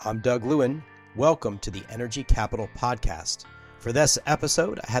I'm Doug Lewin. Welcome to the Energy Capital Podcast. For this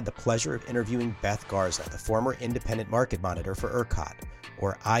episode, I had the pleasure of interviewing Beth Garza, the former independent market monitor for ERCOT,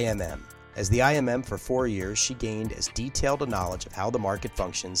 or IMM. As the IMM for 4 years, she gained as detailed a knowledge of how the market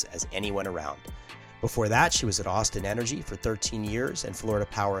functions as anyone around. Before that, she was at Austin Energy for 13 years and Florida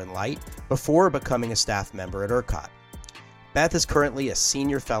Power and Light before becoming a staff member at ERCOT. Beth is currently a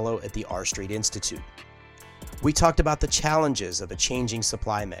senior fellow at the R Street Institute. We talked about the challenges of a changing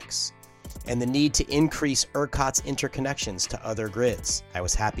supply mix and the need to increase ERCOT's interconnections to other grids. I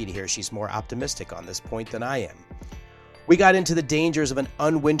was happy to hear she's more optimistic on this point than I am. We got into the dangers of an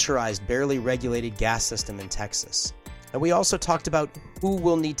unwinterized, barely regulated gas system in Texas. And we also talked about who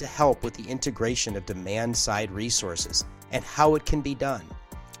will need to help with the integration of demand-side resources and how it can be done.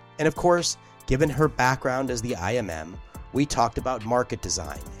 And of course, given her background as the IMM, we talked about market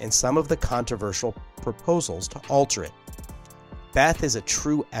design and some of the controversial proposals to alter it. Beth is a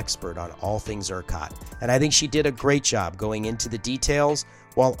true expert on all things ERCOT, and I think she did a great job going into the details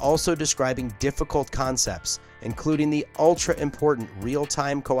while also describing difficult concepts, including the ultra-important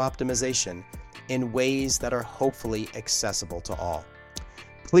real-time co-optimization in ways that are hopefully accessible to all.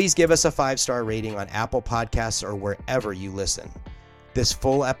 Please give us a 5-star rating on Apple Podcasts or wherever you listen. This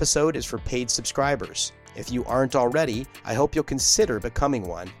full episode is for paid subscribers. If you aren't already, I hope you'll consider becoming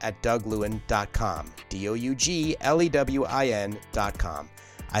one at douglewin.com, DOUGLEWIN.com.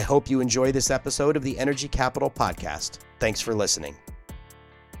 I hope you enjoy this episode of the Energy Capital Podcast. Thanks for listening.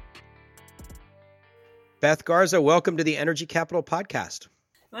 Beth Garza, welcome to the Energy Capital Podcast.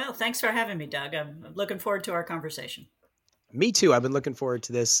 Well, thanks for having me, Doug. I'm looking forward to our conversation. Me too. I've been looking forward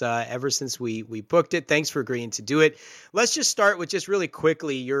to this ever since we booked it. Thanks for agreeing to do it. Let's just start with just really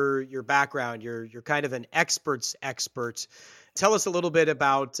quickly your background. You're kind of an expert's expert. Tell us a little bit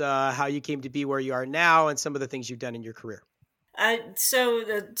about how you came to be where you are now and some of the things you've done in your career. So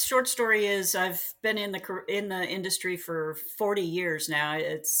the short story is I've been in the industry for 40 years now.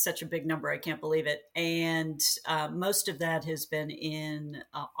 It's such a big number. I can't believe it. And most of that has been in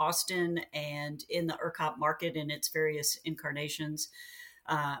Austin and in the ERCOT market in its various incarnations.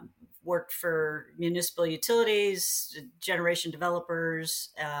 Worked for municipal utilities, generation developers,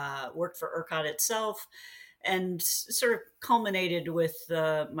 worked for ERCOT itself, and sort of culminated with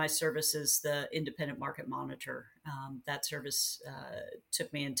my service as the independent market monitor. That service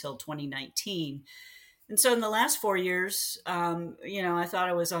took me until 2019. And so in the last 4 years, I thought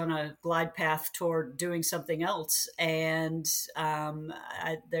I was on a glide path toward doing something else. And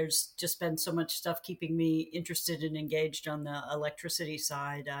there's just been so much stuff keeping me interested and engaged on the electricity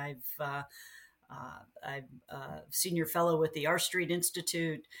side. I'm a senior fellow with the R Street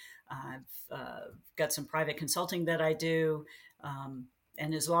Institute. I've got some private consulting that I do.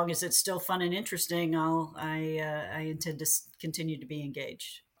 And as long as it's still fun and interesting, I intend to continue to be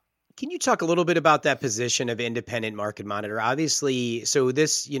engaged. Can you talk a little bit about that position of independent market monitor? Obviously, so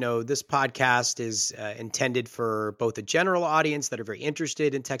this podcast is intended for both a general audience that are very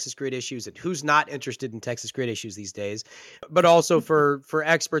interested in Texas grid issues and who's not interested in Texas grid issues these days, but also for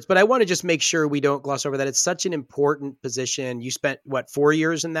experts. But I want to just make sure we don't gloss over that. It's such an important position. You spent, 4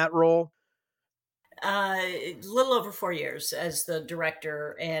 years in that role? A little over 4 years as the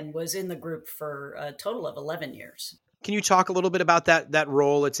director and was in the group for a total of 11 years. Can you talk a little bit about that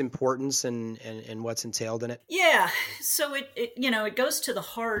role, its importance, and what's entailed in it? Yeah. So it goes to the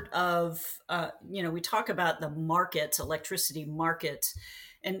heart of, we talk about the markets, electricity markets.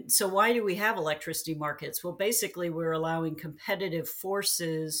 And so why do we have electricity markets? Well, basically, we're allowing competitive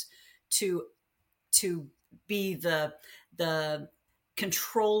forces to be the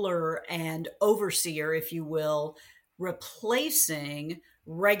controller and overseer, if you will, replacing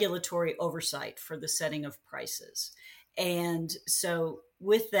regulatory oversight for the setting of prices. And so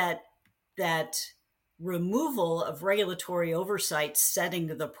with that removal of regulatory oversight setting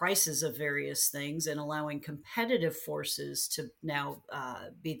the prices of various things and allowing competitive forces to now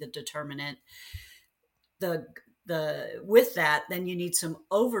be the determinant, with that, then you need some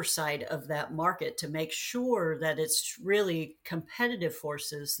oversight of that market to make sure that it's really competitive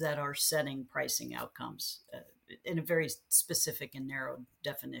forces that are setting pricing outcomes in a very specific and narrow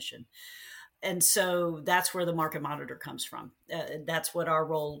definition. And so that's where the market monitor comes from. That's what our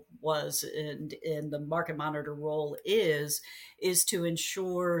role was, and the market monitor role is to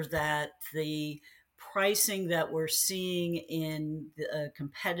ensure that the pricing that we're seeing in the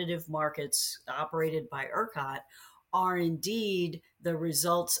competitive markets operated by ERCOT are indeed the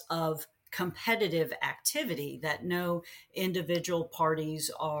results of competitive activity, that no individual parties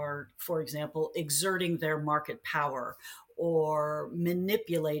are, for example, exerting their market power or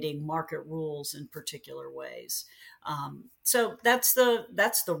manipulating market rules in particular ways. So that's the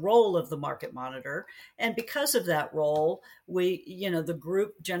role of the market monitor, and because of that role, the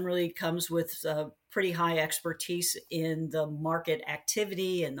group generally comes with pretty high expertise in the market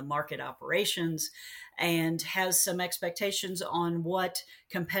activity and the market operations, and has some expectations on what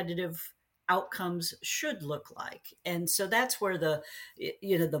competitive outcomes should look like. And so that's where the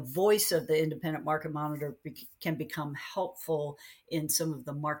voice of the independent market monitor can become helpful in some of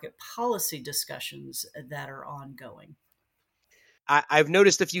the market policy discussions that are ongoing. I've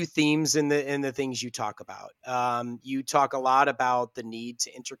noticed a few themes in the things you talk about. You talk a lot about the need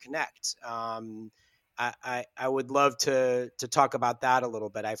to interconnect. I would love to talk about that a little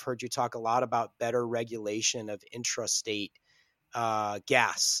bit. I've heard you talk a lot about better regulation of intrastate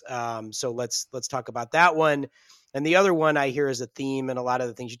gas. So let's talk about that one. And the other one I hear as a theme, and a lot of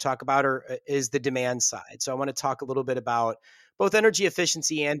the things you talk about is the demand side. So I want to talk a little bit about both energy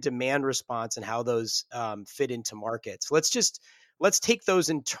efficiency and demand response and how those fit into markets. Let's take those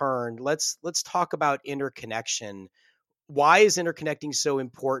in turn. Let's talk about interconnection. Why is interconnecting so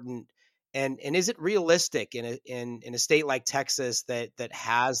important? And is it realistic in a state like Texas that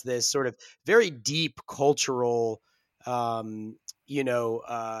has this sort of very deep cultural sort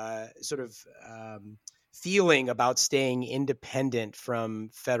of feeling about staying independent from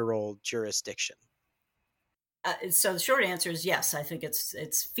federal jurisdiction? So the short answer is yes. I think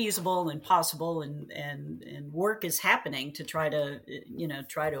it's feasible and possible, and work is happening to try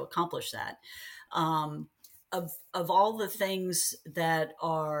to accomplish that. Um, of all the things that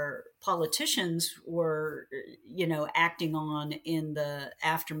our politicians were acting on in the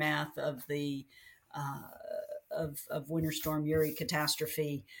aftermath of the of Winter Storm Uri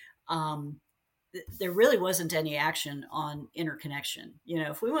catastrophe, there really wasn't any action on interconnection.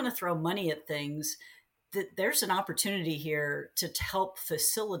 If we want to throw money at things, there's an opportunity here to help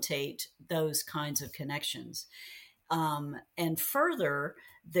facilitate those kinds of connections. And further,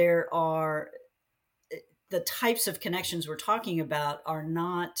 there are the types of connections we're talking about are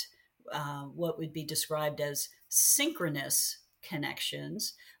not what would be described as synchronous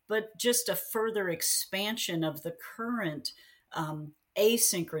connections, but just a further expansion of the current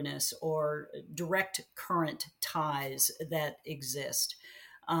asynchronous or direct current ties that exist.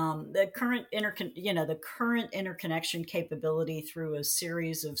 The current interconnection capability through a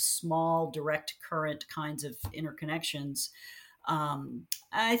series of small direct current kinds of interconnections.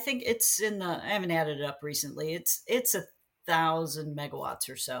 I think it's I haven't added it up recently. It's 1,000 megawatts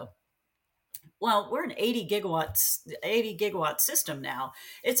or so. Well, we're an 80 gigawatt system now.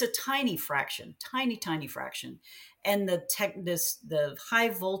 It's a tiny fraction, tiny fraction. And the high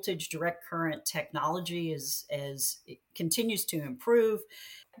voltage direct current technology it continues to improve.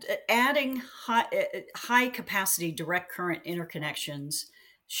 Adding high capacity direct current interconnections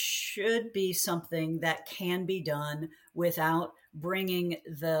should be something that can be done without bringing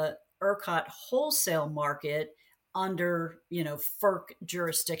the ERCOT wholesale market under FERC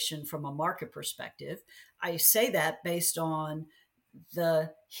jurisdiction from a market perspective. I say that based on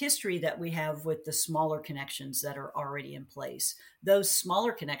the history that we have with the smaller connections that are already in place. Those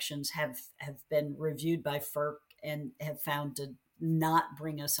smaller connections have been reviewed by FERC and have found to not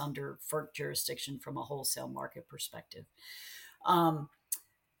bring us under FERC jurisdiction from a wholesale market perspective.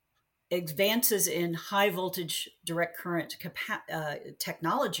 Advances in high voltage direct current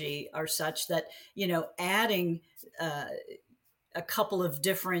technology are such that adding a couple of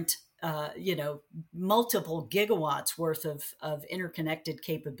different multiple gigawatts worth of interconnected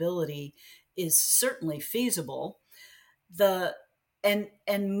capability is certainly feasible. And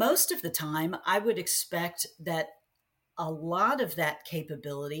most of the time, I would expect that a lot of that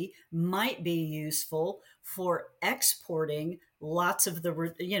capability might be useful for exporting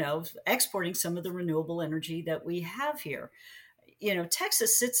exporting some of the renewable energy that we have here.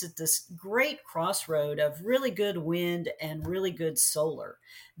 Texas sits at this great crossroad of really good wind and really good solar.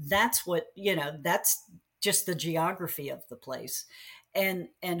 That's just the geography of the place. And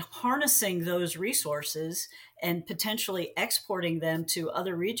harnessing those resources and potentially exporting them to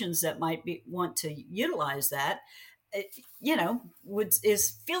other regions that might want to utilize that,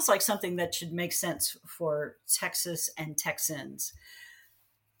 feels like something that should make sense for Texas and Texans.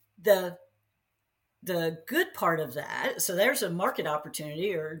 The good part of that, so there's a market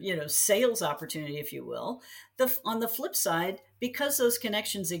opportunity or sales opportunity, if you will. On the flip side, because those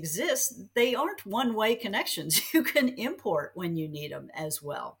connections exist, they aren't one-way connections. You can import when you need them as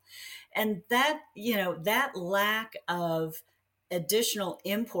well, and that lack of additional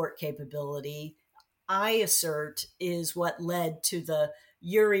import capability, I assert, is what led to the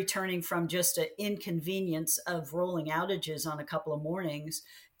Uri turning from just an inconvenience of rolling outages on a couple of mornings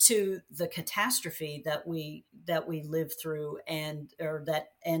to the catastrophe that we lived through, and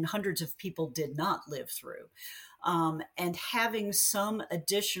hundreds of people did not live through, and having some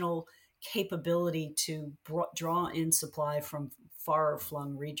additional capability to draw in supply from far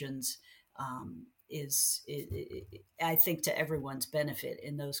flung regions is, I think, to everyone's benefit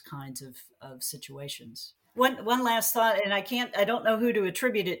in those kinds of situations. One last thought, and I don't know who to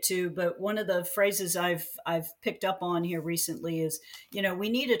attribute it to, but one of the phrases I've picked up on here recently is, we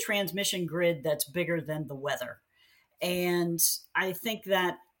need a transmission grid that's bigger than the weather. And I think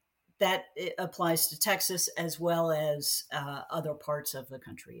that it applies to Texas as well as other parts of the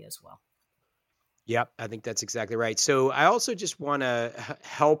country as well. Yep, I think that's exactly right. So I also just want to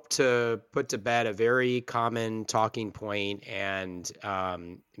help to put to bed a very common talking point and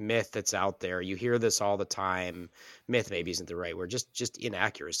myth that's out there. You hear this all the time. Myth maybe isn't the right word, just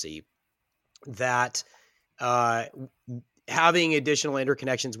inaccuracy. That having additional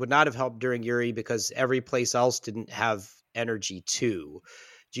interconnections would not have helped during Uri because every place else didn't have energy too.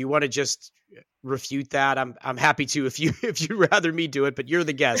 Do you want to just refute that? I'm happy to if you'd rather me do it, but you're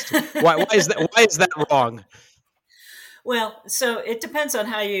the guest. Why is that wrong? Well, so it depends on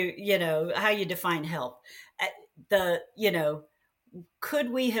how you define help.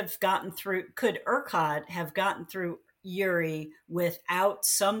 Could ERCOT have gotten through Uri without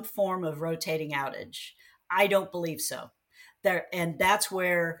some form of rotating outage? I don't believe so. And that's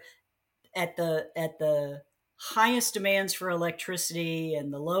where at the highest demands for electricity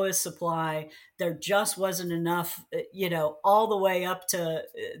and the lowest supply, there just wasn't enough, all the way up to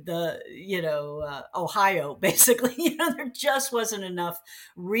Ohio, basically. There just wasn't enough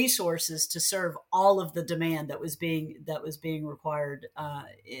resources to serve all of the demand that was being required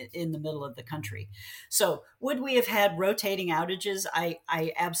in the middle of the country. So would we have had rotating outages? I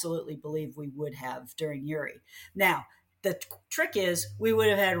absolutely believe we would have during Uri. Now, the trick is we would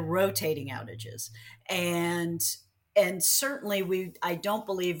have had rotating outages, and certainly I don't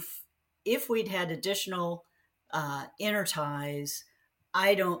believe if we'd had additional interties,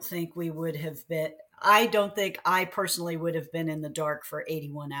 I don't think I personally would have been in the dark for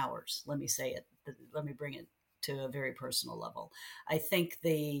 81 hours. Let me bring it to a very personal level. I think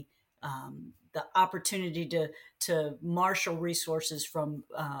the opportunity to marshal resources from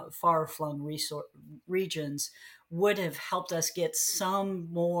far-flung regions would have helped us get some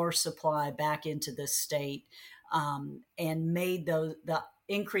more supply back into this state, and made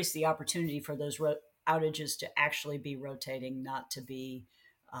increase the opportunity for those outages to actually be rotating, not to be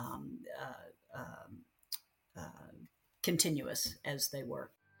continuous as they were.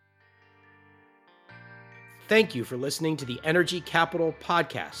 Thank you for listening to the Energy Capital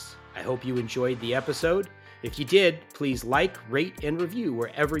Podcast. I hope you enjoyed the episode. If you did, please like, rate, and review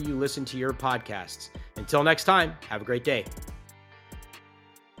wherever you listen to your podcasts. Until next time, have a great day.